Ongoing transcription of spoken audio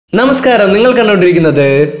നമസ്കാരം, നിങ്ങൾ കണ്ടുകൊണ്ടിരിക്കുന്നത്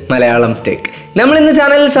മലയാളം ടെക്. നമ്മൾ ഇന്ന്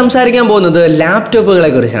ചാനലിൽ സംസാരിക്കാൻ പോകുന്നത് ലാപ്ടോപ്പുകളെ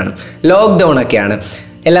കുറിച്ചാണ്. ലോക്ക്ഡൗൺ ഒക്കെയാണ്,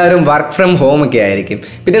 എല്ലാവരും വർക്ക് ഫ്രം ഹോം ഒക്കെ ആയിരിക്കും.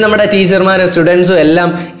 പിന്നെ നമ്മുടെ ടീച്ചർമാരും സ്റ്റുഡൻസും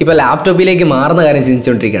എല്ലാം ഇപ്പോൾ ലാപ്ടോപ്പിലേക്ക് മാറുന്ന കാര്യം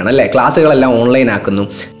ചിന്തിച്ചുകൊണ്ടിരിക്കുകയാണ് അല്ലേ. ക്ലാസ്സുകളെല്ലാം ഓൺലൈൻ ആക്കുന്നു.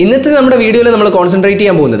 ഇന്നത്തെ നമ്മുടെ വീഡിയോയിൽ നമ്മൾ കോൺസെൻട്രേറ്റ്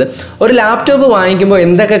ചെയ്യാൻ പോകുന്നത് ഒരു ലാപ്ടോപ്പ് വാങ്ങിക്കുമ്പോൾ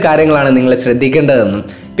എന്തൊക്കെ കാര്യങ്ങളാണ് നിങ്ങൾ ശ്രദ്ധിക്കേണ്ടതെന്നും,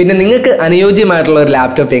 പിന്നെ നിങ്ങൾക്ക് അനുയോജ്യമായിട്ടുള്ള ഒരു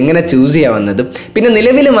ലാപ്ടോപ്പ് എങ്ങനെ ചൂസ് ചെയ്യാമെന്നതും, പിന്നെ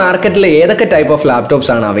നിലവിൽ മാർക്കറ്റിൽ ഏതൊക്കെ ടൈപ്പ് ഓഫ്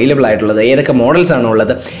ലാപ്ടോപ്സ് ആണ് അവൈലബിൾ ആയിട്ടുള്ളത്, ഏതൊക്കെ മോഡൽസ് ആണ്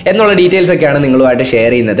ഉള്ളത് എന്നുള്ള ഡീറ്റെയിൽസ് ഒക്കെയാണ് നിങ്ങളുമായിട്ട്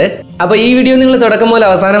ഷെയർ ചെയ്യുന്നത്. അപ്പോൾ ഈ വീഡിയോ നിങ്ങൾ തുടക്കം മുതൽ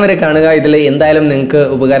അവസാനം വരെ കാണുക. ഇതിൽ എന്തായാലും നിങ്ങൾക്ക്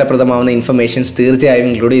ഉപകാരപ്രദമാവുന്ന ഇൻഫർമേഷൻസ് തീർച്ചയായും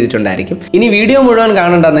ഇൻക്ലൂഡ് ചെയ്തിട്ടുണ്ടായിരിക്കും. ഇനി വീഡിയോ മുഴുവൻ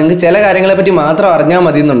കാണണ്ട, നിങ്ങൾക്ക് ചില കാര്യങ്ങളെ പറ്റി മാത്രം അറിഞ്ഞാൽ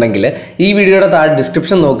മതി എന്നുണ്ടെങ്കിൽ ഈ വീഡിയോയുടെ താഴെ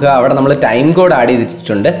ഡിസ്ക്രിപ്ഷൻ നോക്കുക. അവിടെ നമ്മൾ ടൈം കോഡ് ആഡ്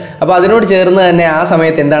ചെയ്തിട്ടുണ്ട്. അപ്പോൾ അതിനോട് ചേർന്ന് തന്നെ ആ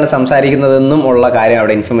സമയത്ത് എന്താണ് സംസാരിക്കുന്നതെന്നും ഉള്ള കാര്യം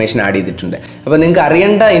അവിടെ ഇൻഫർമേഷൻ ആഡ് ചെയ്തിട്ടുണ്ട്. അപ്പോൾ നിങ്ങൾക്ക്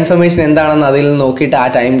അറിയേണ്ട ഇൻഫർമേഷൻ എന്താണെന്ന് അതിൽ നോക്കിയിട്ട് ആ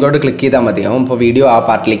ടൈം കോഡ് ക്ലിക്ക് ചെയ്താൽ മതിയാവും. അപ്പോൾ വീഡിയോ ആ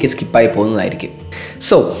പാർട്ടിലേക്ക് സ്കിപ്പായി പോകുന്നതായിരിക്കും.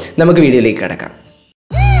 സോ നമുക്ക് വീഡിയോയിലേക്ക് കിടക്കാം.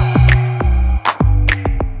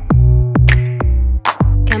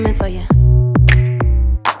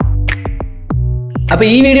 അപ്പോൾ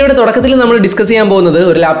ഈ വീഡിയോയുടെ തുടക്കത്തിൽ നമ്മൾ ഡിസ്കസ് ചെയ്യാൻ പോകുന്നത്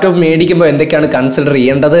ഒരു ലാപ്ടോപ്പ് മേടിക്കുമ്പോൾ എന്തൊക്കെയാണ് കൺസിഡർ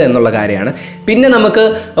ചെയ്യേണ്ടത് എന്നുള്ള കാര്യമാണ്. പിന്നെ നമുക്ക്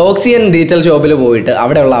ഓക്സിജൻ ഡിജിറ്റൽ ഷോപ്പിൽ പോയിട്ട്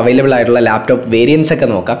അവിടെയുള്ള അവൈലബിൾ ആയിട്ടുള്ള ലാപ്ടോപ്പ് വേരിയൻസ് ഒക്കെ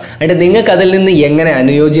നോക്കാം. എന്നിട്ട് നിങ്ങൾക്ക് അതിൽ നിന്ന് എങ്ങനെ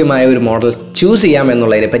അനുയോജ്യമായ ഒരു മോഡൽ ചൂസ് ചെയ്യാം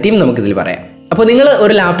എന്നുള്ളതിനെ പറ്റിയും നമുക്കിതിൽ പറയാം. അപ്പോൾ നിങ്ങൾ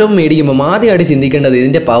ഒരു ലാപ്ടോപ്പ് മേടിക്കുമ്പോൾ ആദ്യമായിട്ട് ചിന്തിക്കേണ്ടത്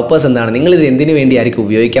ഇതിൻ്റെ പർപ്പസ് എന്താണ്, നിങ്ങളിത് എന്തിനു വേണ്ടിയായിരിക്കും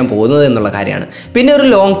ഉപയോഗിക്കാൻ പോകുന്നത് എന്നുള്ള കാര്യമാണ്. പിന്നെ ഒരു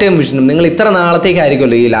ലോങ് ടേം വിഷനും, നിങ്ങൾ ഇത്ര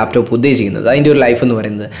നാളത്തേക്കായിരിക്കുമല്ലോ ഈ ലാപ്ടോപ്പ് ഉദ്ദേശിക്കുന്നത്, അതിൻ്റെ ഒരു ലൈഫ് എന്ന്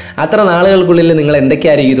പറയുന്നത്, അത്ര നാളുകൾക്കുള്ളിൽ നിങ്ങൾ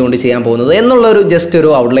എന്തൊക്കെയായിരിക്കും ഇതുകൊണ്ട് ചെയ്യാൻ പോകുന്നത് എന്നുള്ളൊരു ജസ്റ്റ്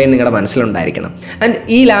ഒരു ഔട്ട്ലൈൻ നിങ്ങളുടെ മനസ്സിലുണ്ടായിരിക്കണം. ആൻഡ്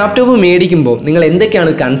ഈ ലാപ്ടോപ്പ് മേടിക്കുമ്പോൾ നിങ്ങൾ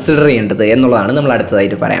എന്തൊക്കെയാണ് കൺസിഡർ ചെയ്യേണ്ടത് എന്നുള്ളതാണ് നമ്മൾ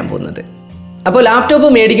അടുത്തതായിട്ട് പറയാൻ പോകുന്നത്. അപ്പോൾ ലാപ്ടോപ്പ്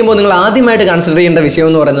മേടിക്കുമ്പോൾ നിങ്ങൾ ആദ്യമായിട്ട് കൺസിഡർ ചെയ്യേണ്ട വിഷയം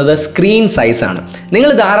എന്ന് പറയുന്നത് സ്ക്രീൻ സൈസാണ്. നിങ്ങൾ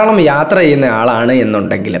ധാരാളം യാത്ര ചെയ്യുന്ന ആളാണ്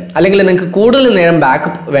എന്നുണ്ടെങ്കിൽ, അല്ലെങ്കിൽ നിങ്ങൾക്ക് കൂടുതൽ നേരം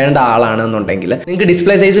ബാക്കപ്പ് വേണ്ട ആളാണ് എന്നുണ്ടെങ്കിൽ, നിങ്ങൾക്ക്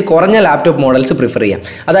ഡിസ്പ്ലേ സൈസ് കുറഞ്ഞ ലാപ്ടോപ്പ് മോഡൽസ് പ്രിഫർ ചെയ്യാം.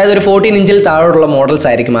 അതായത് ഒരു 14 ഇഞ്ചിൽ താഴോട്ടുള്ള മോഡൽസ്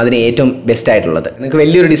ആയിരിക്കും അതിന് ഏറ്റവും ബെസ്റ്റ് ആയിട്ടുള്ളത്. നിങ്ങൾക്ക്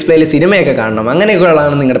വലിയൊരു ഡിസ്പ്ലേയിൽ സിനിമയൊക്കെ കാണണം,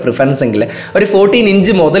 അങ്ങനെയൊക്കെയുള്ളതാണ് നിങ്ങളുടെ പ്രിഫറൻസ് എങ്കിൽ ഒരു 14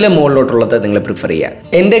 ഇഞ്ച് മുതൽ മുകളിലോട്ടുള്ളത് നിങ്ങൾ പ്രിഫർ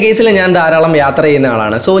ചെയ്യുക. എൻ്റെ കേസിൽ ഞാൻ ധാരാളം യാത്ര ചെയ്യുന്ന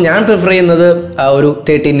ആളാണ്. സോ ഞാൻ പ്രിഫർ ചെയ്യുന്നത് ഒരു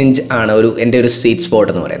 13 ഇഞ്ച് ആണ് എൻ്റെ ഒരു സ്വീറ്റ് സ്പോട്ട്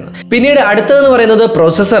എന്ന് പറയുന്നത്. പിന്നീട് എന്ന് പറയുന്നത്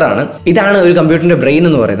പ്രോസസ്സറാണ്. ഇതാണ് ഒരു കമ്പ്യൂട്ടറിന്റെ ബ്രെയിൻ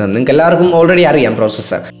എന്ന് പറയുന്നത്. നിങ്ങൾക്ക് എല്ലാവർക്കും ഓൾറെഡി അറിയാം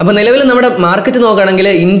പ്രോസസ്സർ. അപ്പോൾ നിലവിൽ നമ്മുടെ മാർക്കറ്റ് നോക്കുകയാണെങ്കിൽ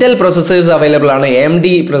ഇന്റൽ പ്രോസസ്സേഴ്സ് അവൈലബിൾ ആണ്, AMD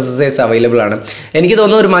പ്രോസസ്സേഴ്സ് അവൈലബിൾ ആണ്. എനിക്ക്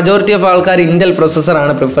തോന്നുന്നു ഒരു മജോറിറ്റി ഓഫ് ആൾക്കാർ ഇന്റൽ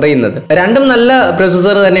പ്രോസസ്സറാണ് പ്രിഫർ ചെയ്യുന്നത്. രണ്ടും നല്ല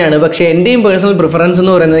പ്രോസസ്സർ തന്നെയാണ്, പക്ഷേ എന്റെയും പേഴ്സണൽ പ്രിഫറൻസ്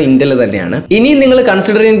എന്ന് പറയുന്നത് ഇന്റൽ തന്നെയാണ്. ഇനിയും നിങ്ങൾ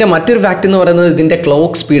കൺസിഡർ ചെയ്യേണ്ട മറ്റൊരു ഫാക്ട് എന്ന് പറയുന്നത് ഇതിന്റെ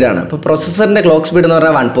ക്ലോക്ക് സ്പീഡാണ്. അപ്പോൾ പ്രോസസ്സറിന്റെ ക്ലോക്ക് സ്പീഡ് എന്ന്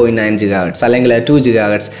പറഞ്ഞാൽ 1.9 GHz അല്ലെങ്കിൽ 2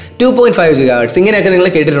 GHz, 2.5 GHz ഇങ്ങനെയൊക്കെ നിങ്ങൾ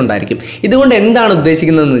കേട്ടിട്ടുണ്ടായിരിക്കും. ഇതുകൊണ്ട് എന്താണ്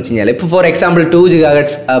ഉദ്ദേശിക്കുന്നതെന്ന് വെച്ച് കഴിഞ്ഞാൽ, ഇപ്പോൾ ഫോർ എക്സാമ്പിൾ 2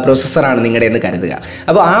 GHz പ്രോസസ്സറാണ് നിങ്ങളുടെ എന്ന് കരുതുക.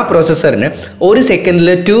 അപ്പോൾ ആ പ്രോസസ്സറിന് ഒരു സെക്കൻഡിൽ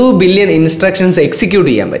 2 ബില്യൺ ഇൻസ്ട്രക്ഷൻസ് എക്സിക്യൂട്ട്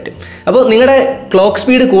ചെയ്യാൻ പറ്റും. അപ്പോൾ നിങ്ങളുടെ ക്ലോക്ക്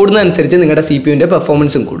സ്പീഡ് കൂടുന്നതനുസരിച്ച് നിങ്ങളുടെ CPUവിൻ്റെ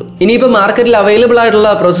പെർഫോമൻസും കൂടും. ഇനിയിപ്പോൾ മാർക്കറ്റിൽ അവൈലബിൾ ആയിട്ടുള്ള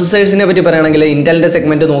പ്രോസസ്സേഴ്സിനെ പറ്റി പറയുകയാണെങ്കിൽ ഇന്റലിൻ്റെ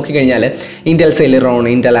സെഗ്മെൻറ്റ് നോക്കിക്കഴിഞ്ഞാൽ ഇന്റൽ സെലിറോൺ,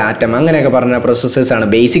 ഇന്റൽ ആറ്റം അങ്ങനെയൊക്കെ പറഞ്ഞ പ്രോസസ്സേഴ്സാണ്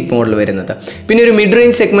ബേസിക് മോഡൽ വരുന്നത്. പിന്നെ ഒരു മിഡ്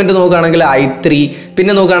റേഞ്ച് സെഗ്മെൻറ്റ് നോക്കുകയാണെങ്കിൽ i3,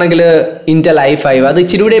 പിന്നെ നോക്കുകയാണെങ്കിൽ ഇന്റൽ i5, അത്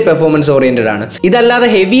ഇച്ചിരി പെർഫോമൻസ് ഓറിയൻറ്റഡ് ആണ്. ഇതല്ലാതെ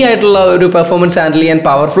ഹെവി ആയിട്ടുള്ള ഒരു പെർഫോമൻസ് ഹാൻഡിൽ ചെയ്യാൻ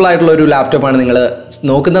പവർഫുൾ ആയിട്ടുള്ള ഒരു ലാപ്ടോപ്പാണ് നിങ്ങൾ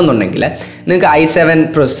നോക്കുന്നെന്നുണ്ടെങ്കിൽ നിങ്ങൾക്ക് i7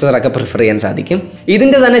 പ്രോസസ്സറൊക്കെ പ്രിഫർ ചെയ്യാൻ സാധിക്കും.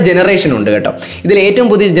 ഇതിൻ്റെ തന്നെ ജനറേഷൻ ഉണ്ട് കേട്ടോ. ഇതിൽ ഏറ്റവും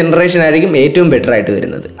പുതിയ ജനറേഷൻ ആയിരിക്കും ഏറ്റവും ബെറ്റർ ആയിട്ട്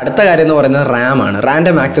വരുന്നത്. അടുത്ത കാര്യം എന്ന് പറയുന്നത് RAM ആണ്.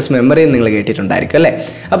 റാൻഡം ആക്സസ് മെമ്മറി നിങ്ങൾ കേട്ടിട്ടുണ്ടായിരിക്കും അല്ലേ.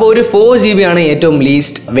 അപ്പോൾ ഒരു 4 GB ആണ് ഏറ്റവും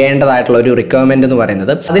ലീസ്റ്റ് വേണ്ടതായിട്ടുള്ള ഒരു റിക്വയർമെൻറ്റ് എന്ന്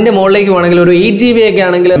പറയുന്നത്. അതിൻ്റെ മുകളിലേക്ക് വേണമെങ്കിൽ ഒരു 8 GB ഒക്കെ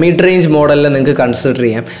ആണെങ്കിൽ മിഡ് റേഞ്ച് മോഡലിൽ നിങ്ങൾക്ക് കൺസിഡർ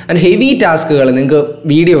ചെയ്യാം. ആൻഡ് ഹെവി ടാസ്കുകൾ, നിങ്ങൾക്ക്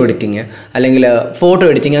വീഡിയോ എഡിറ്റിങ് അല്ലെങ്കിൽ ഫോട്ടോ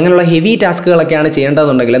എഡിറ്റിംഗ് അങ്ങനെയുള്ള ഹെവി ടാസ്കുകളൊക്കെയാണ്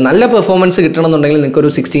ചെയ്യേണ്ടതെന്നുണ്ടെങ്കിൽ, നല്ല പെർഫോമൻസ് കിട്ടണമെന്നുണ്ടെങ്കിൽ നിങ്ങൾക്ക്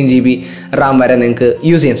ഒരു 16 GB RAM വരെ നിങ്ങൾക്ക്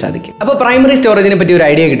യൂസ് ചെയ്യാൻ സാധിക്കും. അപ്പോൾ പ്രൈമറി സ്റ്റോറേജിനെ പറ്റി ഒരു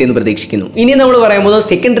ഐഡിയ കിട്ടിയെന്ന് പ്രതീക്ഷിക്കുന്നു. ഇനി നമ്മൾ പറയാൻ പോകുന്നത്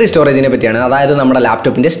സെക്കൻഡറി സ്റ്റോറേജിനെ പറ്റിയാണ്. അതായത് നമ്മുടെ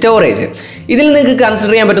ലാപ്ടോപ്പിൻ്റെ സ്റ്റോറേജ്. ഇതിൽ നിങ്ങൾക്ക്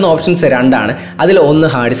കൺസിഡർ ചെയ്യാൻ പറ്റുന്ന ഓപ്ഷൻസ് രണ്ടാണ്. അതിൽ ഒന്ന്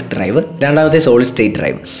ഹാർഡ് ഡിസ്ക് ഡ്രൈവ്, രണ്ടാമത്തെ സോളിഡ് സ്റ്റേറ്റ്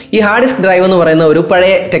ഡ്രൈവ്. ഈ ഹാർഡ് ഡിസ്ക് ഡ്രൈവ് എന്ന് പറയുന്ന ഒരു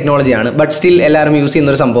പഴയ ടെക്നോളജിയാണ്, ബട്ട് സ്റ്റിൽ എല്ലാവരും യൂസ്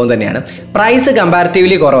ചെയ്യുന്ന ഒരു സംഭവം തന്നെയാണ്. പ്രൈസ്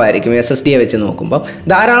കമ്പാരിറ്റീവ്ലി കുറവായിരിക്കും SSD വെച്ച് നോക്കുമ്പോൾ.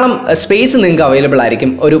 ധാരാളം സ്പേസ് നിങ്ങൾക്ക് അവൈലബിൾ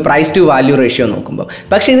ആയിരിക്കും ഒരു പ്രൈസ് ടു വാല്യൂ റേഷ്യോ നോക്കുമ്പോൾ.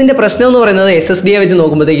 പക്ഷേ ഇതിൻ്റെ പ്രശ്നം എന്ന് പറയുന്നത് SSD വെച്ച്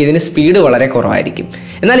നോക്കുമ്പോഴത്തേക്ക് ഇതിന് സ്പീഡ് വളരെ കുറവായിരിക്കും.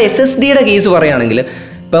 എന്നാൽ SSDയുടെ കേസ് പറയുകയാണെങ്കിൽ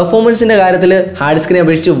പെർഫോമൻസിൻ്റെ കാര്യത്തിൽ ഹാർഡ് ഡിസ്കിനെ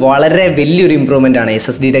അപേക്ഷിച്ച് വളരെ വലിയൊരു ഇമ്പ്രൂവ്മെൻ്റ് ആണ്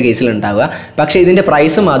SSDയുടെ കേസിൽ ഉണ്ടാവുക. പക്ഷേ ഇതിൻ്റെ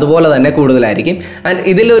പ്രൈസും അതുപോലെ തന്നെ കൂടുതലായിരിക്കും. ആൻഡ്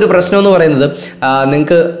ഇതിലൊരു പ്രശ്നം എന്ന് പറയുന്നത്,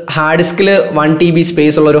 നിങ്ങൾക്ക് ഹാർഡ് ഡിസ്കിൽ 1 TB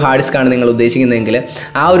സ്പേസ് ഉള്ള ഒരു ഹാർഡ് ഡിസ്ക്കാണ് നിങ്ങൾ ഉദ്ദേശിക്കുന്നതെങ്കിൽ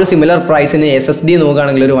ആ ഒരു സിമിലർ പ്രൈസിന് SSD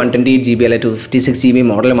നോക്കുകയാണെങ്കിൽ ഒരു 128 GB അല്ലെങ്കിൽ 256 GB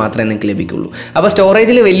മോഡൽ മാത്രമേ നിങ്ങൾക്ക് ലഭിക്കുള്ളൂ. അപ്പോൾ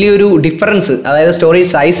സ്റ്റോറേജിൽ വലിയൊരു ഡിഫറൻസ്, അതായത് സ്റ്റോറേജ്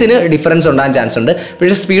സൈസിന് ഡിഫറൻസ് ഉണ്ടാകാൻ ചാൻസ് ഉണ്ട്,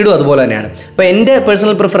 പക്ഷേ സ്പീഡും അതുപോലെ തന്നെയാണ്. അപ്പോൾ എൻ്റെ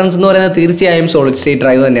പേഴ്സണൽ പ്രിഫറൻസ് എന്ന് പറയുന്നത് തീർച്ചയായും സോളിഡ് സ്റ്റേറ്റ്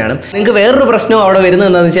ഡ്രൈവ് തന്നെയാണ്. നിങ്ങൾക്ക് വേറൊരു പ്രശ്നം അവിടെ വരുന്നത്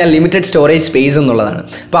എന്താണെന്ന് വെച്ചാൽ ലിമിറ്റഡ് സ്റ്റോറേജ് സ്പേസ് എന്നുള്ളതാണ്.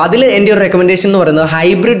 അപ്പോൾ അതിൽ എൻ്റെ ഒരു റെക്കമെൻഡേഷൻ എന്ന് പറയുന്നത്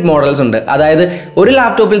ഹൈബ്രിഡ് മോഡൽസ് ഉണ്ട്. അതായത് ഒരു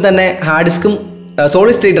ലാപ്ടോപ്പിൽ തന്നെ ഹാർഡ് ഡിസ്കും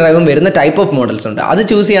സോളിഡ് സ്റ്റേറ്റ് ഡ്രൈവും വരുന്ന ടൈപ്പ് ഓഫ് മോഡൽസ് ഉണ്ട്. അത്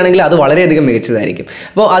ചൂസ് ചെയ്യുകയാണെങ്കിൽ അത് വളരെയധികം മികച്ചതായിരിക്കും.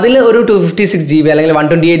 അപ്പോൾ അതിൽ ഒരു 256 GB അല്ലെങ്കിൽ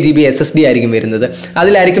 128 GB SSD ആയിരിക്കും വരുന്നത്.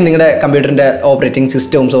 അതിലായിരിക്കും നിങ്ങളുടെ കമ്പ്യൂട്ടറിൻ്റെ ഓപ്പറേറ്റിംഗ്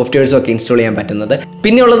സിസ്റ്റവും സോഫ്റ്റ്വെയർസും ഒക്കെ ഇൻസ്റ്റാൾ ചെയ്യാൻ പറ്റുന്നത്.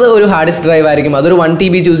 പിന്നെയുള്ളത് ഒരു ഹാർഡ് ഡിസ്ക് ഡ്രൈവ് ആയിരിക്കും. അതൊരു 1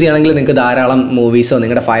 TB ചൂസ് ചെയ്യുകയാണെങ്കിൽ നിങ്ങൾക്ക് ധാരാളം മൂവീസോ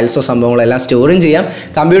നിങ്ങളുടെ ഫയൽസോ സംഭവങ്ങളോ എല്ലാം സ്റ്റോറും ചെയ്യാം.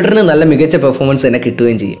 കമ്പ്യൂട്ടറിന് നല്ല മികച്ച പെർഫോമൻസ് തന്നെ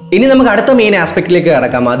കിട്ടുകയും ചെയ്യും. ഇനി നമുക്ക് അടുത്ത മെയിൻ ആസ്പെക്റ്റിലേക്ക്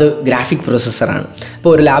കടക്കാം. അത് ഗ്രാഫിക് പ്രൊസസ്സറാണ്.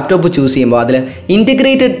 അപ്പോൾ ഒരു ലാപ്ടോപ്പ് ചൂസ് ചെയ്യുമ്പോൾ അതിൽ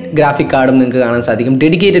ഇൻറ്റഗ്രേറ്റഡ് ഗ്രാഫിക് കാർഡും നിങ്ങൾക്ക് കാണാൻ സാധിക്കും,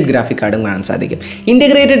 ഡെഡിക്കേറ്റഡ് ഗ്രാഫിക് കാർഡും കാണാൻ സാധിക്കും.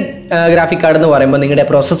 ഇൻറ്റഗ്രേറ്റഡ് ഗ്രാഫിക് കാർഡ് എന്ന് പറയുമ്പോൾ നിങ്ങളുടെ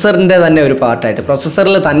പ്രൊസസ്സറിൻ്റെ തന്നെ ഒരു പാർട്ടായിട്ട്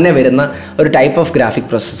പ്രൊസസ്സറിൽ തന്നെ വരുന്ന ഒരു ടൈപ്പ് ഓഫ് ഗ്രാഫിക്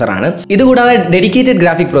പ്രൊസസ്സറാണ്. ഇതുകൂടാതെ ഡെഡിക്കേറ്റഡ്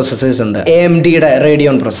ഗ്രാഫിക് പ്രൊസസ്സേഴ്സ് ഉണ്ട്. AMDയുടെ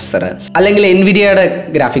റേഡിയോൺ പ്രൊസസ്സർ അല്ലെങ്കിൽ NVIDIAയുടെ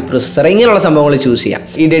ഗ്രാഫിക് പ്രൊസസ്സർ, ഇങ്ങനെയുള്ള സംഭവങ്ങൾ ചൂസ് ചെയ്യാം.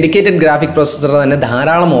 ഈ ഡെഡിക്കേറ്റഡ് ഗ്രാഫിക് പ്രൊസസ്സർ തന്നെ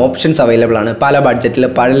ധാരാളം ഓപ്ഷൻസ് അവൈലബിൾ ആണ്. പല ബഡ്ജറ്റിൽ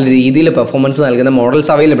പല രീതിയിൽ പെർഫോമൻസ് നൽകുന്ന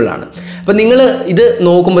മോഡൽസ് അവൈലബിൾ ആണ്. അപ്പോൾ നിങ്ങൾ ഇത്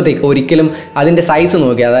നോക്കുമ്പോഴത്തേക്ക് ഒരിക്കലും അതിൻ്റെ സൈസ്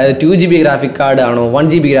നോക്കി, അതായത് 2 GB ഗ്രാഫിക് കാർഡ് ആണോ 1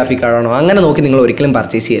 GB ഗ്രാഫിക് കാർഡ് ആണോ അങ്ങനെ നോക്കി നിങ്ങൾ ഒരിക്കലും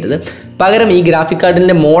പർച്ചേസ് ചെയ്യരുത്. പകരം ഈ ഗ്രാഫിക്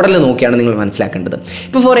കാർഡിൻ്റെ മോഡൽ നോക്കിയാണ് നിങ്ങൾ മനസ്സിലാക്കേണ്ടത്.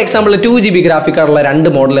 ഇപ്പോൾ for example 2 GB graphic കാർഡുള്ള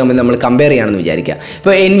 2 model തമ്മിൽ നമ്മൾ കമ്പയർ ചെയ്യുകയാണെന്ന് വിചാരിക്കുക.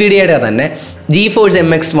 ഇപ്പോൾ NVIDIAയുടെ തന്നെ GeForce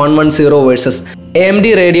MX 110 versus AMD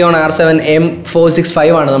Radeon R7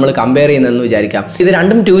 M465 ആണ് നമ്മൾ കമ്പയർ ചെയ്യുന്നതെന്ന് വിചാരിക്കാം. ഇത്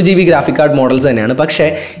രണ്ടും 2 GB ഗ്രാഫിക് കാർഡ് മോഡൽസ് തന്നെയാണ്. പക്ഷേ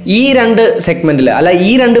ഈ രണ്ട് സെഗ്മെൻറ്റിൽ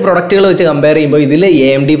ഈ രണ്ട് പ്രൊഡക്റ്റുകൾ വെച്ച് കമ്പയർ ചെയ്യുമ്പോൾ ഇതിൽ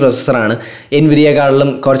AMD പ്രൊസസ്സറാണ്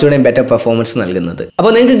NVIDIAക്കാളിലും കുറച്ചുകൂടെ ബെറ്റർ പെർഫോമൻസ് നൽകുന്നത്.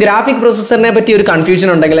 അപ്പോൾ നിങ്ങൾക്ക് ഗ്രാഫിക് പ്രൊസസ്സറിനെ പറ്റി ഒരു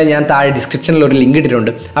കൺഫ്യൂഷൻ ഉണ്ടെങ്കിൽ ഞാൻ താഴെ ഡിസ്ക്രിപ്ഷനിൽ ഒരു ലിങ്ക്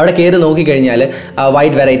ഇട്ടിട്ടുണ്ട്. അവിടെ കയറി നോക്കിക്കഴിഞ്ഞാൽ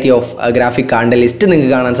വൈഡ് വെറൈറ്റി ഓഫ് ഗ്രാഫിക് കാർഡിൻ്റെ ലിസ്റ്റ്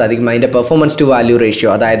നിങ്ങൾക്ക് കാണാൻ സാധിക്കും. അതിൻ്റെ പെർഫോമൻസ് ടു വാല്യൂ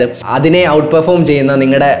റേഷ്യോ, അതായത് അതിനെ ഔട്ട് പെർഫോം ചെയ്യുന്ന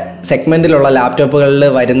നിങ്ങളുടെ സെഗ്മെൻറ്റിലുള്ള ലാപ്ടോപ്പുകളിൽ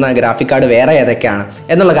വരുന്ന ഗ്രാഫിക് കാർഡ് വേറെ ഏതൊക്കെയാണ്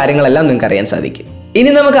എന്നുള്ള കാര്യങ്ങളെല്ലാം നിങ്ങൾക്ക് അറിയാൻ സാധിക്കും. ഇനി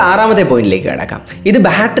നമുക്ക് ആറാമത്തെ പോയിന്റിലേക്ക് കിടക്കാം. ഇത്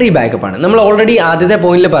ബാറ്ററി ബാക്കപ്പ് ആണ്. നമ്മൾ ഓൾറെഡി ആദ്യത്തെ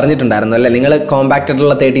പോയിന്റിൽ പറഞ്ഞിട്ടുണ്ടായിരുന്നു അല്ലേ, നിങ്ങൾ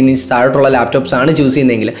കോമ്പാക്റ്റഡുള്ള 13 ഇഞ്ച് താഴോട്ടുള്ള ലാപ്ടോപ്സ് ആണ് ചൂസ്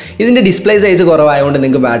ചെയ്യുന്നതെങ്കിൽ ഇതിൻ്റെ ഡിസ്പ്ലേ സൈസ് കുറവായതുകൊണ്ട്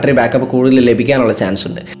നിങ്ങൾക്ക് ബാറ്ററി ബാക്കപ്പ് കൂടുതൽ ലഭിക്കാനുള്ള ചാൻസ്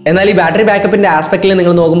ഉണ്ട്. എന്നാൽ ഈ ബാറ്ററി ബാക്കപ്പിൻ്റെ ആസ്പെക്റ്റിൽ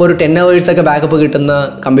നിങ്ങൾ നോക്കുമ്പോൾ ഒരു 10 hours ഒക്കെ ബാക്കപ്പ് കിട്ടുന്ന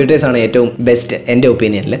കമ്പ്യൂട്ടേഴ്സാണ് ഏറ്റവും ബെസ്റ്റ് എൻ്റെ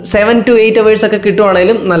ഒപ്പീനിയനിൽ. 7 to 8 hours ഒക്കെ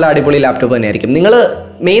കിട്ടുവാണെങ്കിലും നല്ല അടിപൊളി ലാപ്ടോപ്പ് തന്നെയായിരിക്കും. നിങ്ങൾ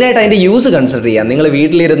മെയിനായിട്ട് അതിൻ്റെ യൂസ് കൺസിഡർ ചെയ്യുക. നിങ്ങൾ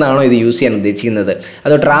വീട്ടിലിരുന്നാണോ ഇത് യൂസ് ചെയ്യാൻ ഉദ്ദേശിക്കുന്നത്,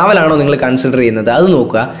 അതോ ട്രാവലാണോ നിങ്ങൾ കൺസിഡർ ചെയ്യുന്നത്, അത്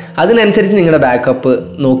നോക്കുക. അതിനനുസരിച്ച് നിങ്ങളുടെ ബാക്കപ്പ്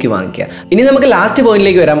നോക്കി വാങ്ങിക്കുക. ഇനി നമുക്ക് ലാസ്റ്റ്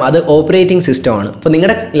പോയിന്റിലേക്ക് വരാം. അത് ഓപ്പറേറ്റിംഗ് സിസ്റ്റം ആണ്. അപ്പോൾ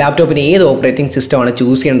നിങ്ങളുടെ ലാപ്ടോപ്പിന് ഏത് ഓപ്പറേറ്റിംഗ് സിസ്റ്റമാണ്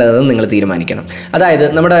ചൂസ് ചെയ്യേണ്ടതെന്ന് നിങ്ങൾ തീരുമാനിക്കണം. അതായത്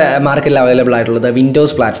നമ്മുടെ മാർക്കറ്റിൽ അവൈലബിൾ ആയിട്ടുള്ളത്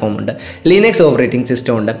വിൻഡോസ് പ്ലാറ്റ്ഫോം ഉണ്ട്, ലിനക്സ് ഓപ്പറേറ്റിംഗ്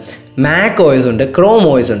സിസ്റ്റം ഉണ്ട്, മാക് OS ഉണ്ട്, ക്രോം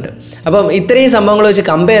OS ഉണ്ട്. അപ്പം ഇത്രയും സംഭവങ്ങൾ വെച്ച്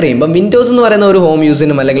കമ്പയർ ചെയ്യുമ്പോൾ വിൻഡോസ് എന്ന് പറയുന്ന ഒരു ഹോം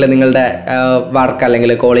യൂസിനും അല്ലെങ്കിൽ നിങ്ങളുടെ വർക്ക്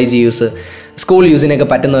അല്ലെങ്കിൽ കോളേജ് യൂസ്, സ്കൂൾ യൂസിനൊക്കെ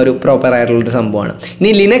പറ്റുന്ന ഒരു പ്രോപ്പർ ആയിട്ടുള്ളൊരു സംഭവമാണ്. ഇനി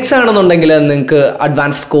ലിനക്സ് ആണെന്നുണ്ടെങ്കിൽ നിങ്ങൾക്ക്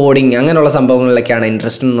അഡ്വാൻസ്ഡ് കോഡിങ് അങ്ങനെയുള്ള സംഭവങ്ങളിലൊക്കെയാണ്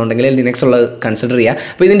ഇൻട്രസ്റ്റ് എന്നുണ്ടെങ്കിൽ ലിനക്സ് ഉള്ളത് കൺസിഡർ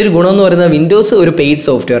ചെയ്യുക. അപ്പോൾ ഇതിൻ്റെ ഒരു ഗുണം എന്ന് പറയുന്നത് വിൻഡോസ് ഒരു പെയ്ഡ്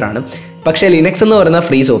സോഫ്റ്റ്വെയർ ആണ്, പക്ഷേ ലിനക്സ് എന്ന് പറയുന്ന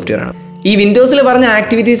ഫ്രീ സോഫ്റ്റ്വെയർ ആണ്. ഈ വിൻഡോസിൽ പറഞ്ഞ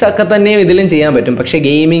ആക്ടിവിറ്റീസ് ഒക്കെ തന്നെ ഇതിലും ചെയ്യാൻ പറ്റും, പക്ഷേ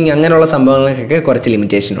ഗെയിമിംഗ് അങ്ങനെയുള്ള സംഭവങ്ങൾക്കൊക്കെ കുറച്ച്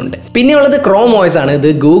ലിമിറ്റേഷൻ ഉണ്ട്. പിന്നെയുള്ളത് ക്രോം OS ആണ്. ഇത്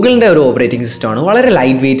ഗൂഗിളിൻ്റെ ഒരു ഓപ്പറേറ്റിംഗ് സിസ്റ്റമാണ്. വളരെ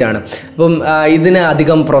ലൈറ്റ് വെയിറ്റ് ആണ്. അപ്പം ഇതിന്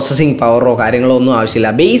അധികം പ്രോസസ്സിംഗ് പവറോ കാര്യങ്ങളോ ഒന്നും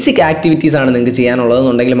ആവശ്യമില്ല. ബേസിക് ആക്ടിവിറ്റീസ് ആണ് നിങ്ങൾക്ക്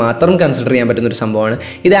ചെയ്യാനുള്ളതെന്നുണ്ടെങ്കിൽ മാത്രം കൺസിഡർ ചെയ്യാൻ പറ്റുന്നൊരു സംഭവമാണ്.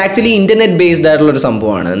 ഇത് ആക്ച്വലി ഇൻ്റർനെറ്റ് ബേസ്ഡ് ആയിട്ടുള്ളൊരു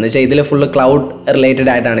സംഭവമാണ്. എന്ന് വെച്ചാൽ ഇതിൽ ഫുള്ള് ക്ലൗഡ് റിലേറ്റഡ്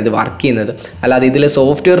ആയിട്ടാണ് ഇത് വർക്ക് ചെയ്യുന്നത്. അല്ലാതെ ഇതിൽ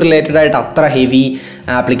സോഫ്റ്റ്വെയർ റിലേറ്റഡ് ആയിട്ട് അത്ര ഹെവി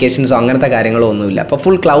ആപ്ലിക്കേഷൻസോ അങ്ങനത്തെ കാര്യങ്ങളോ ഒന്നുമില്ല. അപ്പോൾ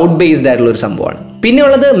ഫുൾ ക്ലൗഡ് ബേസ്ഡ് ആയിട്ടുള്ളൊരു സംഭവമാണ്. പിന്നെ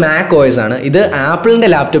ഉള്ളത് മാക് OS ആണ്. ഇത് ആപ്പിളിൻ്റെ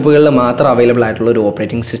ലാപ്ടോപ്പുകളിൽ മാത്രം അവൈലബിൾ ആയിട്ടുള്ള ഒരു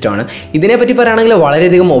ഓപ്പറേറ്റിംഗ് സിസ്റ്റമാണ്. ഇതിനെപ്പറ്റി പറയുകയാണെങ്കിൽ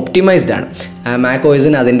വളരെയധികം ഒപ്റ്റിമൈസ്ഡ് ആണ്. മാക്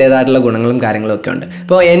OSന് അതിൻ്റേതായിട്ടുള്ള ഗുണങ്ങളും കാര്യങ്ങളും ഒക്കെ ഉണ്ട്.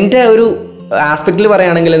 അപ്പോൾ എൻ്റെ ഒരു ആസ്പെക്റ്റിൽ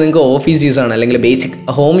പറയുകയാണെങ്കിൽ നിങ്ങൾക്ക് ഓഫീസ് യൂസ് ആണ് അല്ലെങ്കിൽ ബേസിക്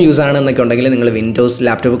ഹോം യൂസ് ആണ് എന്നൊക്കെ ഉണ്ടെങ്കിൽ നിങ്ങൾ വിൻഡോസ്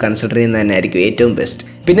ലാപ്ടോപ്പ് കൺസിഡർ ചെയ്യുന്നത് തന്നെ ആയിരിക്കും ഏറ്റവും ബെസ്റ്റ്.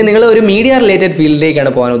 പിന്നെ നിങ്ങൾ ഒരു മീഡിയ റിലേറ്റഡ്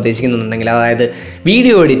ഫീൽഡിലേക്കാണ് പോകാൻ ഉദ്ദേശിക്കുന്നുണ്ടെങ്കിൽ, അതായത്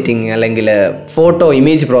വീഡിയോ എഡിറ്റിംഗ് അല്ലെങ്കിൽ ഫോട്ടോ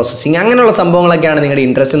ഇമേജ് പ്രോസസ്സിങ് അങ്ങനെയുള്ള സംഭവങ്ങളൊക്കെയാണ് നിങ്ങളുടെ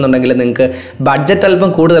ഇൻട്രസ്റ്റ് എന്നുണ്ടെങ്കിൽ നിങ്ങൾക്ക് ബഡ്ജറ്റ്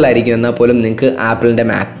അല്പം കൂടുതലായിരിക്കും, എന്നാൽ പോലും നിങ്ങൾക്ക് ആപ്പിളിൻ്റെ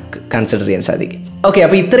മാക് കൺസിഡർ ചെയ്യാൻ സാധിക്കും. ഓക്കെ,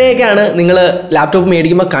 അപ്പോൾ ഇത്രയൊക്കെയാണ് നിങ്ങൾ ലാപ്ടോപ്പ്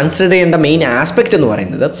മേടിക്കുമ്പോൾ കൺസിഡർ ചെയ്യേണ്ട മെയിൻ ആസ്പെക്റ്റ് എന്ന്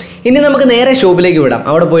പറയുന്നത്. ഇനി നമുക്ക് നേരെ ഷോപ്പിലേക്ക് വിടാം.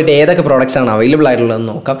 അവിടെ പോയിട്ട് ഏതൊക്കെ പ്രോഡക്റ്റ്സ് ആണ് അവൈലബിൾ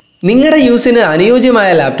ആയിട്ടുള്ളതെന്ന് നോക്കാം. നിങ്ങളുടെ യൂസിന് അനുയോജ്യമായ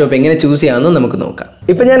ലാപ്ടോപ്പ് എങ്ങനെ ചൂസ് ചെയ്യാമെന്ന് നമുക്ക് നോക്കാം.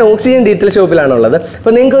 ഇപ്പോൾ ഞാൻ ഓക്സിജൻ ഡീറ്റെയിൽ ഷോപ്പിലാണുള്ളത്.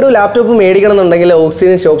 അപ്പോൾ നിങ്ങൾക്ക് ഒരു ലാപ്ടോപ്പ് മേടിക്കണം എന്നുണ്ടെങ്കിൽ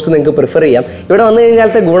ഓക്സിജൻ ഷോപ്സ് നിങ്ങൾക്ക് പ്രിഫർ ചെയ്യാം. ഇവിടെ വന്നു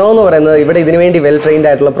കഴിഞ്ഞാലത്തെ ഗുണമെന്ന് പറയുന്നത് ഇവിടെ ഇതിനു വേണ്ടി വെൽ ട്രെയിൻഡ്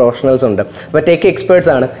ആയിട്ടുള്ള പ്രൊഫഷണൽസ് ഉണ്ട്. അപ്പോൾ ടെക്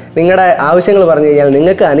എക്സ്പേർട്സ് ആണ്. നിങ്ങളുടെ ആവശ്യങ്ങൾ പറഞ്ഞു കഴിഞ്ഞാൽ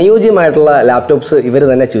നിങ്ങൾക്ക് അനുയോജ്യമായിട്ടുള്ള ലാപ്ടോപ്സ് ഇവർ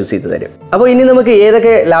തന്നെ ചൂസ് ചെയ്ത് തരും. അപ്പോൾ ഇനി നമുക്ക്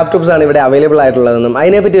ഏതൊക്കെ ലാപ്ടോപ്സ് ആണ് ഇവിടെ അവൈലബിൾ ആയിട്ടുള്ളതെന്നും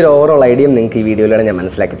അതിനെപ്പറ്റി ഒരു ഓവറോൾ ഐഡിയയും നിങ്ങൾക്ക് ഈ വീഡിയോയിലൂടെ ഞാൻ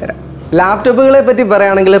മനസ്സിലാക്കി തരാം. ലാപ്ടോപ്പുകളെ പറ്റി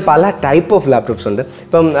പറയുകയാണെങ്കിൽ പല ടൈപ്പ് ഓഫ് ലാപ്ടോപ്സ് ഉണ്ട്.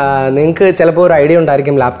 ഇപ്പം നിങ്ങൾക്ക് ചിലപ്പോൾ ഒരു ഐഡിയ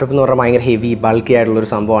ഉണ്ടായിരിക്കും ലാപ്ടോപ്പ് എന്ന് പറഞ്ഞാൽ ഭയങ്കര ഹെവി ബൾക്കി ആയിട്ടുള്ളൊരു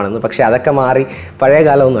സംഭവമാണെന്ന്. പക്ഷേ അതൊക്കെ മാറി പഴയ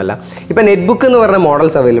കാലമൊന്നുമല്ല. ഇപ്പം നെറ്റ്ബുക്ക് എന്ന് പറഞ്ഞ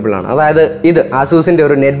മോഡൽസ് അവൈലബിൾ ആണ്. അതായത് ഇത് ആസൂസിൻ്റെ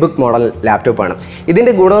ഒരു നെറ്റ്ബുക്ക് മോഡൽ ലാപ്ടോപ്പാണ്.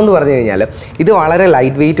 ഇതിൻ്റെ ഗുണമെന്ന് പറഞ്ഞു കഴിഞ്ഞാൽ ഇത് വളരെ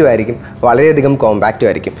ലൈറ്റ് വെയ്റ്റും ആയിരിക്കും, വളരെയധികം കോമ്പാക്റ്റും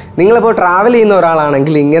ആയിരിക്കും. നിങ്ങളിപ്പോൾ ട്രാവൽ ചെയ്യുന്ന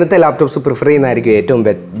ഒരാളാണെങ്കിൽ ഇങ്ങനത്തെ ലാപ്ടോപ്സ് പ്രിഫർ ചെയ്യുന്നതായിരിക്കും ഏറ്റവും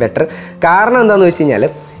ബെറ്റർ. കാരണം എന്താണെന്ന് വെച്ച് കഴിഞ്ഞാൽ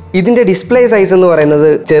ഇതിൻ്റെ ഡിസ്പ്ലേ സൈസ് എന്ന് പറയുന്നത്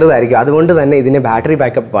ചെറുതായിരിക്കും, അതുകൊണ്ട് തന്നെ ഇതിൻ്റെ ബാറ്ററി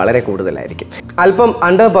ബാക്കപ്പ് വളരെ കൂടുതലായിരിക്കും. അല്പം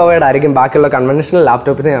അണ്ടർ പവേർഡ് ആയിരിക്കും ബാക്കിയുള്ള കൺവെൻഷണൽ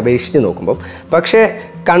ലാപ്ടോപ്പിനെ അപേക്ഷിച്ച് നോക്കുമ്പോൾ. പക്ഷേ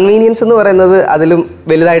കൺവീനിയൻസ് എന്ന് പറയുന്നത് അതിലും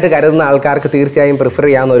വലുതായിട്ട് കരുതുന്ന ആൾക്കാർക്ക് തീർച്ചയായും പ്രിഫർ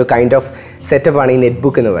ചെയ്യാവുന്ന ഒരു കൈൻഡ് ഓഫ് സെറ്റപ്പാണ് ഈ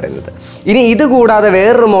നെറ്റ്ബുക്ക് എന്ന് പറയുന്നത്. ഇനി ഇത് കൂടാതെ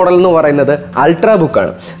വേറൊരു മോഡൽ എന്ന് പറയുന്നത്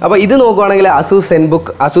അൾട്രാബുക്കാണ്. അപ്പോൾ ഇത് നോക്കുവാണെങ്കിൽ അസൂസ്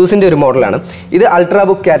സെൻബുക്ക്, അസൂസിൻ്റെ ഒരു മോഡലാണ്. ഇത്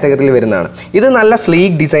അൾട്രാബുക്ക് കാറ്റഗറിയിൽ വരുന്നതാണ്. ഇത് നല്ല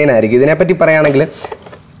സ്ലീക്ക് ഡിസൈൻ ആയിരിക്കും. ഇതിനെപ്പറ്റി പറയുകയാണെങ്കിൽ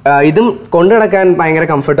ഇതും കൊണ്ടു നടക്കാൻ ഭയങ്കര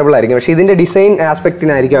കംഫർട്ടബിൾ ആയിരിക്കും. പക്ഷേ ഇതിൻ്റെ ഡിസൈൻ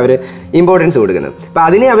ആസ്പെക്റ്റിനായിരിക്കും അവർ ഇമ്പോർട്ടൻസ് കൊടുക്കുന്നത്. അപ്പോൾ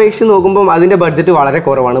അതിനെ അപേക്ഷിച്ച് നോക്കുമ്പോൾ അതിൻ്റെ ബഡ്ജറ്റ് വളരെ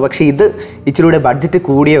കുറവാണ്. പക്ഷേ ഇത് ഇച്ചിലൂടെ ബഡ്ജറ്റ്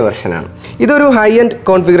കൂടിയ വെർഷനാണ്. ഇതൊരു ഹൈ എൻഡ്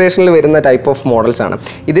കോൺഫിഗറേഷനിൽ വരുന്ന ടൈപ്പ് ഓഫ് മോഡൽസ് ആണ്.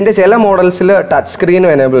 ഇതിൻ്റെ ചില മോഡൽസിൽ ടച്ച് സ്ക്രീനും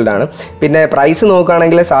എനേബിൾഡ് ആണ്. പിന്നെ പ്രൈസ്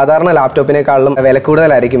നോക്കുകയാണെങ്കിൽ സാധാരണ ലാപ്ടോപ്പിനേക്കാളും വില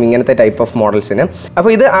കൂടുതലായിരിക്കും ഇങ്ങനത്തെ ടൈപ്പ് ഓഫ് മോഡൽസിന്.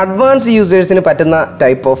 അപ്പോൾ ഇത് അഡ്വാൻസ് യൂസേഴ്സിന് പറ്റുന്ന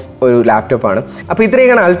ടൈപ്പ് ഓഫ് ഒരു ലാപ്ടോപ്പാണ്. അപ്പോൾ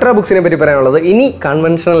ഇത്രയൊക്കെയാണ് അൾട്രാ ബുക്സിനെ പറ്റി പറയാനുള്ളത്. ഇനി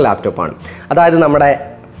കൺവെൻഷണൽ ലാപ്ടോപ്പാണ്, അതായത് നമ്മുടെ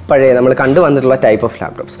പഴയ നമ്മൾ കണ്ടുവന്നിട്ടുള്ള ടൈപ്പ് ഓഫ്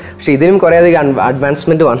ലാപ്ടോപ്സ്. പക്ഷേ ഇതിനും കുറേയധികം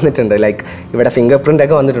അഡ്വാൻസ്മെൻറ്റ് വന്നിട്ടുണ്ട്. ലൈക്ക് ഇവിടെ ഫിംഗർ പ്രിൻ്റ്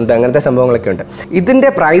ഒക്കെ വന്നിട്ടുണ്ട്, അങ്ങനത്തെ സംഭവങ്ങളൊക്കെ ഉണ്ട്. ഇതിൻ്റെ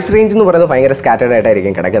പ്രൈസ് റേഞ്ച് എന്ന് പറയുന്നത് ഭയങ്കര സ്കാറ്റേഡ്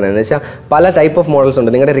ആയിട്ടായിരിക്കും കിടക്കുന്നത്. എന്ന് വെച്ചാൽ പല ടൈപ്പ് ഓഫ് മോഡൽസ്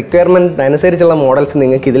ഉണ്ട്. നിങ്ങളുടെ റിക്വയർമെൻറ്റ് അനുസരിച്ചുള്ള മോഡൽസ്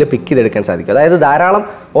നിങ്ങൾക്ക് ഇതിൽ പിക്ക് ചെയ്തെടുക്കാൻ സാധിക്കും. അതായത് ധാരാളം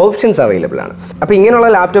ഓപ്ഷൻസ് അവൈലബിൾ ആണ്. അപ്പോൾ ഇങ്ങനെയുള്ള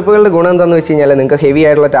ലാപ്ടോപ്പുകളുടെ ഗുണം എന്താണെന്ന് വെച്ച് കഴിഞ്ഞാൽ നിങ്ങൾക്ക് ഹെവി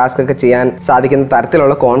ആയിട്ടുള്ള ടാസ്ക് ഒക്കെ ചെയ്യാൻ സാധിക്കുന്ന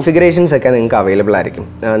തരത്തിലുള്ള കോൺഫിഗറേഷൻസ് ഒക്കെ നിങ്ങൾക്ക് അവൈലബിൾ ആയിരിക്കും.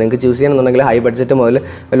 നിങ്ങൾക്ക് ചൂസ് ചെയ്യണമെന്നുണ്ടെങ്കിൽ ഹൈ ബഡ്ജറ്റ് മുതൽ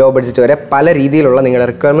ലോ ബഡ്ജറ്റ് വരെ പല രീതിയിലുള്ള നിങ്ങളുടെ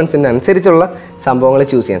റിക്വയർമെൻറ്റ്സിന് അനുസരിച്ചുള്ള സംഭവങ്ങൾ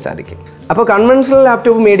ചൂസ് ചെയ്യാൻ സാധിക്കും. അപ്പോൾ കൺവെൻഷണൽ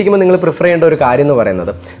ലാപ്ടോപ്പ് മേടിക്കുമ്പോൾ നിങ്ങൾ പ്രിഫർ ചെയ്യേണ്ട ഒരു കാര്യം എന്ന്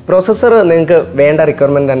പറയുന്നത് പ്രോസസ്സർ നിങ്ങൾക്ക് വേണ്ട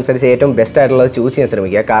റിക്വയർമെൻറ്റ് അനുസരിച്ച് ഏറ്റവും ബെസ്റ്റ് ആയിട്ടുള്ളത് ചൂസ് ചെയ്യാൻ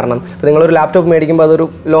ശ്രമിക്കുക. കാരണം ഇപ്പോൾ നിങ്ങളൊരു ലാപ്ടോപ്പ് മേടിക്കുമ്പോൾ അതൊരു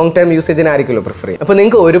ലോങ് ടൈം യൂസേജിനായിരിക്കുമല്ലോ പ്രിഫർ ചെയ്യുക. അപ്പോൾ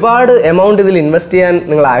നിങ്ങൾക്ക് ഒരുപാട് എമൗണ്ട് ഇതിൽ ഇൻവെസ്റ്റ് ചെയ്യാൻ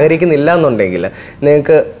നിങ്ങൾ ആഗ്രഹിക്കുന്നില്ല എന്നുണ്ടെങ്കിൽ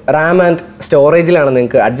നിങ്ങൾക്ക് റാം ആൻഡ് സ്റ്റോറേജിലാണ്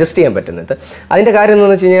നിങ്ങൾക്ക് അഡ്ജസ്റ്റ് ചെയ്യാൻ പറ്റുന്നത്. അതിൻ്റെ കാര്യം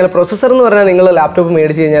എന്താണെന്ന് വെച്ച് കഴിഞ്ഞാൽ പ്രോസസ്സർ എന്ന് പറഞ്ഞാൽ നിങ്ങൾ ലാപ്ടോപ്പ്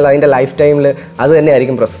മേടിച്ച് കഴിഞ്ഞാൽ അതിൻ്റെ ലൈഫ് ടൈമിൽ അത്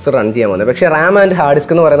തന്നെയായിരിക്കും പ്രോസസ്സർ റൺ ചെയ്യാൻ പോകുന്നത്. പക്ഷേ റാം ആൻഡ് ഹാർഡ്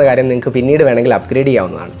ഡിസ്ക് എന്ന് പറയുന്ന കാര്യം നിങ്ങൾക്ക് പിന്നീട് വേണമെങ്കിൽ അപ്ഗ്രേഡ്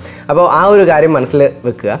ചെയ്യാവുന്നതാണ്. അപ്പോൾ ആ ഒരു കാര്യം മനസ്സിൽ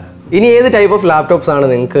വെക്കുക. ഇനി ഏത് ടൈപ്പ് ഓഫ് ലാപ്ടോപ്സ് ആണ്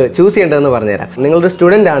നിങ്ങൾക്ക് ചൂസ് ചെയ്യേണ്ടതെന്ന് പറഞ്ഞുതരാം. നിങ്ങളൊരു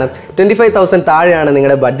സ്റ്റുഡൻ്റ് ആണ്, 25,000 താഴെയാണ്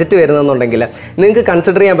നിങ്ങളുടെ ബഡ്ജറ്റ് വരുന്നതെന്നുണ്ടെങ്കിൽ നിങ്ങൾക്ക്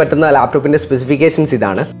കൺസിഡർ ചെയ്യാൻ പറ്റുന്ന ലാപ്ടോപ്പിൻ്റെ സ്പെസിഫിക്കേഷൻസ്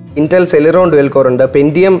ഇതാണ്. ഇന്റൽ സെലിറോൺ ഡ്യുവൽ കോർ ഉണ്ട്,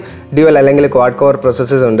 പെൻറ്റിയം ഡ്യുവൽ അല്ലെങ്കിൽ ക്വാഡ് കോർ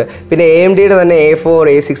പ്രോസസ്സേഴ്സ് ഉണ്ട്, പിന്നെ AMDയുടെ തന്നെ A4,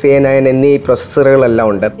 A6, A9 എന്നീ പ്രോസസ്സറുകളെല്ലാം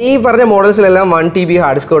ഉണ്ട്. ഈ പറഞ്ഞ മോഡൽസിലെല്ലാം 1 TB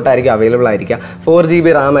ഹാർഡ് ഡിസ്ക് തൊട്ടായിരിക്കും അവൈലബിൾ ആയിരിക്കുക. 4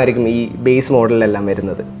 GB റാം ആയിരിക്കും ഈ ബേസ് മോഡലിലെല്ലാം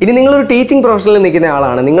വരുന്നത്. ഇനി നിങ്ങളൊരു ടീച്ചിങ് പ്രൊഫഷനിൽ നിൽക്കുന്ന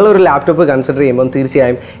ആളാണ്, നിങ്ങളൊരു ലാപ്ടോപ്പ് കൺസിഡർ ചെയ്യുമ്പോൾ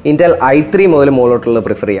തീർച്ചയായും ഇന്റൽ i3 മുതൽ മുകളിലോട്ടുള്ളത്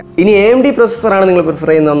പ്രിഫർ ചെയ്യുക. ഇനി AMD പ്രോസസ്സറാണ് നിങ്ങൾ പ്രിഫർ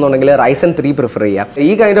ചെയ്യുന്നതെന്നുണ്ടെങ്കിൽ Ryzen 3 പ്രിഫർ ചെയ്യുക.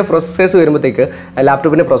 ഈ കൈൻഡ് ഓഫ് പ്രോസസ്സേഴ്സ് വരുമ്പോഴത്തേക്ക്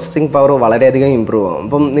ലാപ്ടോപ്പിൻ്റെ പ്രോസസ്സിംഗ് പവർ വളരെയധികം ഇമ്പ്രൂവ് ആകും.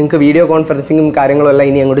 അപ്പം നിങ്ങൾക്ക് വീഡിയോ കോൺഫറൻസിങ്ങും കാര്യങ്ങളും എല്ലാം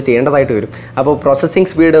ഇനി അങ്ങോട്ട് ചെയ്യേണ്ടതായിട്ട് വരും. അപ്പോൾ പ്രോസസ്സിംഗ്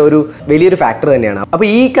സ്പീഡ് ഒരു വലിയൊരു ഫാക്ടർ തന്നെയാണ്. അപ്പോൾ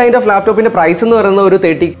ഈ കൈൻഡ് ഓഫ് ലാപ്ടോപ്പിൻ്റെ പ്രൈസ് എന്ന് പറയുന്നത് ഒരു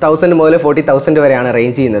 30,000 മുതൽ 40,000 വരെയാണ്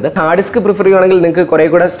റേഞ്ച് ചെയ്യുന്നത്. ഹാർഡ് ഡിസ്ക് പ്രിഫർ ചെയ്യുകയാണെങ്കിൽ നിങ്ങൾക്ക് കുറേ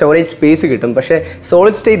കൂടെ സ്റ്റോറേജ് സ്പേസ് കിട്ടും. പക്ഷേ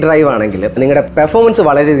സോളിഡ് സ്റ്റേറ്റ് ഡ്രൈവ് ആണെങ്കിൽ നിങ്ങളുടെ പെർഫോമൻസ്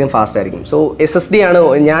വളരെയധികം ഫാസ്റ്റ് ആയിരിക്കും. സോ SSD ആണ്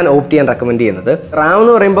ഞാൻ ഓപ്റ്റ് ചെയ്യാൻ റെക്കമെൻഡ് ചെയ്യുന്നത്. റാം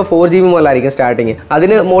എന്ന് പറയുമ്പോൾ 4 GB മുതലായിരിക്കും സ്റ്റാർട്ടിങ്.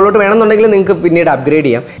 അതിന് മുകളിലോട്ട് വേണമെന്നുണ്ടെങ്കിൽ നിങ്ങൾക്ക് പിന്നീട് അപ്ഗ്രേഡ്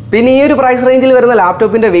ചെയ്യാം. പിന്നെ ഈ ഒരു പ്രൈസ് റേഞ്ചിൽ വരുന്ന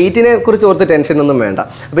ലാപ്ടോപ്പിൻ്റെ വെയിറ്റിനെ കുറിച്ച് ഓർത്ത് ടെൻഷനൊന്നും വേണ്ട.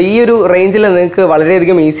 അപ്പോൾ ഈ ഒരു റേഞ്ചിൽ നിങ്ങൾക്ക്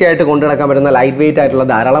വളരെയധികം ഈസി ആയിട്ട് കൊണ്ടുനടക്കാൻ പറ്റുന്ന ലൈറ്റ് വെയിറ്റ് ആയിട്ടുള്ള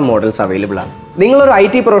ധാരാളം മോഡൽസ് അവൈലബിൾ ആണ്. നിങ്ങളൊരു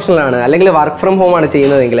IT പ്രൊഫഷണലാണ് അല്ലെങ്കിൽ വർക്ക് ഫ്രം ഹോം ആണ്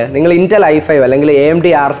ചെയ്യുന്നതെങ്കിൽ നിങ്ങൾ ഇന്റൽ i5 അല്ലെങ്കിൽ AMD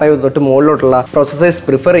R5 തൊട്ട് മുകളിലോട്ടുള്ള പ്രോസസ്സേഴ്സ്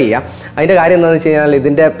പ്രിഫർ ചെയ്യുക. അതിൻ്റെ കാര്യം എന്താണെന്ന് വെച്ച് കഴിഞ്ഞാൽ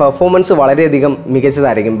ഇതിൻ്റെ പെർഫോമൻസ് വളരെയധികം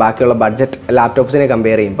മികച്ചതായിരിക്കും ബാക്കിയുള്ള ബഡ്ജറ്റ് ലാപ്ടോപ്സിനെ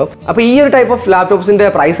കമ്പയർ ചെയ്യുമ്പോൾ. അപ്പോൾ ഈ ഒരു ടൈപ്പ് ഓഫ് ലാപ്ടോപ്സിൻ്റെ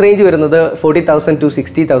പ്രൈസ് റേഞ്ച് വരുന്നത് 40,000 to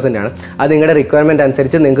 60,000 ആണ്. അത് നിങ്ങളുടെ റിക്വയർമെൻറ്റ്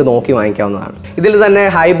അനുസരിച്ച് നിങ്ങൾക്ക് നോക്കി വാങ്ങിക്കാവുന്നതാണ്. ഇതിൽ തന്നെ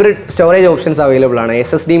ഹൈബ്രിഡ് സ്റ്റോറേജ് ഓപ്ഷൻസ് അവൈലബിൾ ആണ്.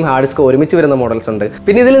 SSDയും ഹാർഡ് ഡിസ്ക് ഒരുമിച്ച് വരുന്ന മോഡൽസ് ഉണ്ട്.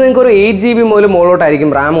 പിന്നെ ഇതിൽ നിങ്ങൾക്ക് ഒരു 8 GB മുതൽ മുകളിലോട്ടായിരിക്കും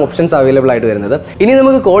റാം ഓപ്ഷൻസ് അവൈലബിൾ ആയിട്ട് വരുന്നത്. ഇനി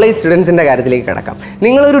നമുക്ക് കോളേജ് സ്റ്റുഡൻസിൻ്റെ കാര്യത്തിലേക്ക് കിടക്കാം.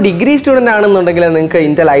 നിങ്ങളൊരു ഡിഗ്രി സ്റ്റുഡൻ്റ് ആണെന്നുണ്ടെങ്കിൽ നിങ്ങൾക്ക്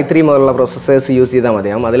ഇന്റൽ i3 മുതലുള്ള പ്രോസസ്സേഴ്സ് യൂസ് ചെയ്താൽ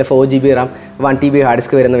മതിയാവും. അതിൽ 4 GB Ram 1 TB hard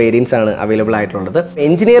disk വരുന്ന വേരിയൻസ് ആണ് അവൈലബിൾ ആയിട്ടുള്ളത്.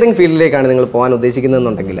 എഞ്ചിനീയറിംഗ് ഫീൽഡിലേക്കാണ് നിങ്ങൾ പോകാൻ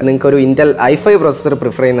ഉദ്ദേശിക്കുന്നതെന്നുണ്ടെങ്കിൽ നിങ്ങൾക്ക് ഒരു ഇന്റൽ i5 പ്രോസസ്സർ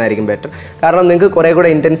പ്രിഫർ ചെയ്യുന്നതായിരിക്കും ബെറ്റർ. കാരണം നിങ്ങൾക്ക് കുറേ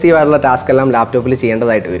കൂടെ ഇൻറ്റൻസീവ് ആയിട്ടുള്ള ടാസ്ക് എല്ലാം ലാപ്ടോപ്പിൽ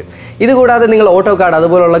ചെയ്യേണ്ടതായിട്ട് വരും. ഇതുകൂടാതെ നിങ്ങൾ ഓട്ടോ കാർഡ്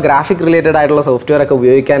അതുപോലുള്ള ഗ്രാഫിക് റിലേറ്റഡ് ആയിട്ടുള്ള സോഫ്റ്റ്വെയർ ഒക്കെ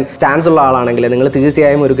ഉപയോഗിക്കാൻ ചാൻസ് ഉള്ള ആളാണെങ്കിൽ നിങ്ങൾ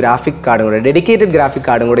തീർച്ചയായും ഒരു ഗ്രാഫിക് കാർഡും കൂടെ, ഡെഡിക്കേറ്റഡ് ഗ്രാഫിക്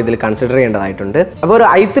കാർഡും കൂടെ ഇതിൽ കൺസിഡർ ചെയ്യേണ്ടതായിട്ടുണ്ട്. അപ്പോൾ ഒരു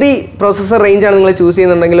i3 പ്രോസസ്സർ റേഞ്ചാണ് നിങ്ങൾ ചൂസ്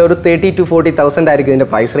ചെയ്യുന്നുണ്ടെങ്കിൽ ഒരു 30,000 to 40,000 ആയിരിക്കും ഇതിൻ്റെ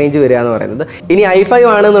പ്രൈസ് റേഞ്ച് വരിക എന്ന് പറയുന്നത്. ഇനി i5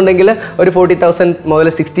 ആണെന്നുണ്ടെങ്കിൽ ഒരു 40,000 മുതൽ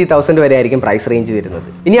 60,000 വരെ ആയിരിക്കും പ്രൈസ് റേഞ്ച് വരുന്നത്.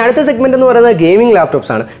 ഇനി അടുത്ത സെഗ്മെന്റ് എന്ന് പറയുന്നത് ഗെയിമിംഗ്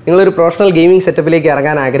ലാപ്ടോപ്സ് ആണ്. നിങ്ങളൊരു പ്രൊഫഷണൽ ഗെയിമിംഗ് സെറ്റപ്പിലേക്ക്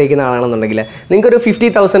ഇറങ്ങാൻ ആഗ്രഹിക്കുന്ന ആളാണെന്നുണ്ടെങ്കിൽ നിങ്ങൾക്ക് ഒരു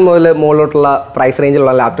 50,000 മുതൽ മുകളിലോട്ടുള്ള പ്രൈസ്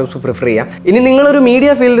റേഞ്ചിലുള്ള ലാപ്ടോപ്സ് പ്രിഫർ ചെയ്യാം. ഇനി നിങ്ങളൊരു മീഡിയ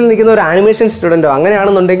ഫീൽഡിൽ നിൽക്കുന്ന ഒരു ആനിമേഷൻ സ്റ്റുഡൻറ്റോ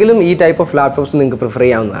അങ്ങനെയാണെന്നുണ്ടെങ്കിലും ഈ ടൈപ്പ് ഓഫ് ലാപ്ടോപ്സ് നിങ്ങൾക്ക് പ്രിഫർ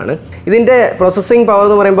ചെയ്യാവുന്നതാണ്. ഇതിൻ്റെ പ്രോസസ്സിംഗ് പവർ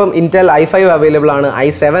എന്ന് പറയുമ്പോൾ ഇന്റൽ i5 അവൈലബിൾ ആണ്,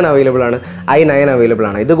 i7 അവൈലബിൾ ആണ്, i9 അവൈലബിൾ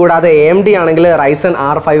ആണ്. ഇതുകൂടാതെ AMD ആണെങ്കിൽ Ryzen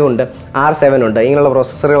R5 ഉണ്ട്, R7 ഉണ്ട്. ഇങ്ങനെയുള്ള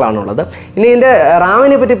പ്രോസസ്സറുകളാണുള്ളത്. ഇനി ഇതിൻ്റെ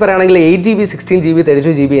റാമിനെ പറ്റി പറയുകയാണെങ്കിൽ 8 GB, 16 GB,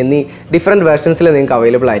 32 GB എന്നീ ഡിഫറെൻറ്റ് വേർഷൻസിൽ നിങ്ങൾക്ക്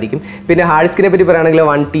അവൈലബിൾ ആയിരിക്കും. പിന്നെ ഹാർഡ് ഡിസ്കിനെ പറ്റി പറയുകയാണെങ്കിൽ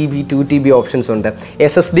 1 TB, 2 TB ഓപ്ഷൻസ് ഉണ്ട്,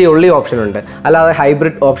 SSD ഉള്ളി ഓപ്ഷൻ ഉണ്ട്, അല്ലാതെ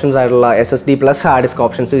ഹൈബ്രിഡ് ഓപ്ഷൻസ് ആയിട്ടുള്ള SSD പ്ലസ് ഹാർഡ് ഡിസ്ക്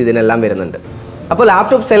ഓപ്ഷൻസും ഇതിനെല്ലാം വരുന്നുണ്ട്. അപ്പോൾ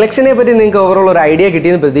ലാപ്ടോപ്പ് സെലക്ഷനെ പറ്റി നിങ്ങൾക്ക് ഓവറോൾ ഒരു ഐഡിയ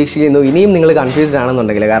കിട്ടിയെന്ന് പ്രതീക്ഷിക്കുന്നു. ഇനിയും നിങ്ങൾ കൺഫ്യൂസ്ഡ്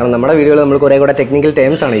ആണെന്നുണ്ടെങ്കിൽ, കാരണം നമ്മുടെ വീഡിയോയിൽ നമ്മൾ കുറേ കൂടെ ടെക്നിക്കൽ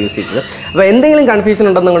ടേംസ് ആണ് യൂസ് ചെയ്യുന്നത്. അപ്പോൾ എന്തെങ്കിലും കൺഫ്യൂഷൻ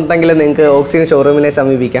ഉണ്ടെന്നുണ്ടെങ്കിൽ നിങ്ങൾക്ക് ഓക്സിജൻ ഷോറൂമിനെ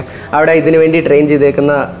സമീപിക്കാം. അവിടെ ഇതിനു വേണ്ടി ട്രെയിൻ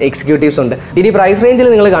ചെയ്തേക്കുന്ന എക്സിക്യൂട്ടീവ്സ് ഉണ്ട്. ഇനി പ്രൈസ് റേഞ്ചിൽ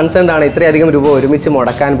നിങ്ങൾ കൺസേൺഡ് ആണ്, ഇത്രയധികം രൂപ ഒരുമിച്ച്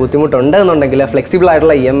മുടക്കാൻ ബുദ്ധിമുട്ടുണ്ട് എന്നുണ്ടെങ്കിൽ ഫ്ലെക്സിബിൾ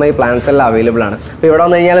ആയിട്ടുള്ള EMI പ്ലാൻസ് എല്ലാം അവൈലബിൾ ആണ്. അപ്പോൾ ഇവിടെ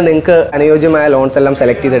വന്നു കഴിഞ്ഞാൽ നിങ്ങൾക്ക് അനുയോജ്യമായ ലോൺസ് എല്ലാം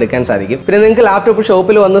സെലക്ട് ചെയ്തെടുക്കാൻ സാധിക്കും. പിന്നെ നിങ്ങൾക്ക് ലാപ്ടോപ്പ്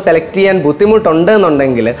ഷോപ്പിൽ വന്ന് സെലക്ട് ചെയ്യാൻ ബുദ്ധിമുട്ടുണ്ട്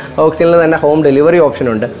എന്നുണ്ടെങ്കിൽ ഓക്സിജനിൽ തന്നെ ഹോം ഡെലിവറി ഓപ്ഷൻ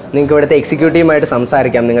ഉണ്ട്. നിങ്ങൾക്ക് ഇവിടുത്തെ എക്സിക്യൂട്ടീവുമായിട്ട്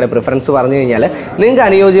സംസാരിക്കാം. നിങ്ങളുടെ പ്രിഫറൻസ് പറഞ്ഞു കഴിഞ്ഞാൽ നിങ്ങൾക്ക്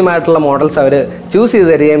അനുയോജ്യമായിട്ടുള്ള മോഡൽസ് അവർ ചൂസ് ചെയ്ത്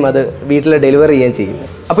തരികയും അത് വീട്ടിൽ ഡെലിവറി ചെയ്യുകയും ചെയ്യും.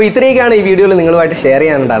 അപ്പോൾ ഇത്രയൊക്കെയാണ് ഈ വീഡിയോയിൽ നിങ്ങളുമായിട്ട് ഷെയർ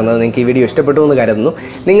ചെയ്യാനുണ്ടായിരുന്നത്. നിങ്ങൾക്ക് ഈ വീഡിയോ ഇഷ്ടപ്പെട്ടു എന്ന് കരുതുന്നു.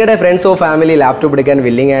 നിങ്ങളുടെ ഫ്രണ്ട്സോ ഫാമിലി ലാപ്ടോപ്പ് എടുക്കാൻ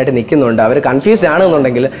വില്ലിംഗ് ആയിട്ട് നിൽക്കുന്നുണ്ട്, അവർ കൺഫ്യൂസ്ഡ്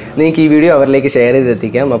ആണെന്നുണ്ടെങ്കിൽ നിങ്ങൾക്ക് ഈ വീഡിയോ അവരിലേക്ക് ഷെയർ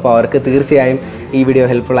ചെയ്തെത്തിക്കാം. അപ്പോൾ അവർക്ക് തീർച്ചയായും ഈ വീഡിയോ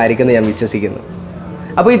ഹെൽപ്ഫുൾ ആയിരിക്കുമെന്ന് ഞാൻ വിശ്വസിക്കുന്നു.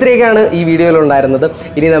 അപ്പോൾ ഇത്രയൊക്കെയാണ് ഈ വീഡിയോയിൽ ഉണ്ടായിരുന്നത്.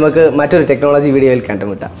 ഇനി നമുക്ക് മറ്റൊരു ടെക്നോളജി വീഡിയോയിൽ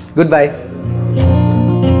കണ്ടുമുട്ടാം. Good bye.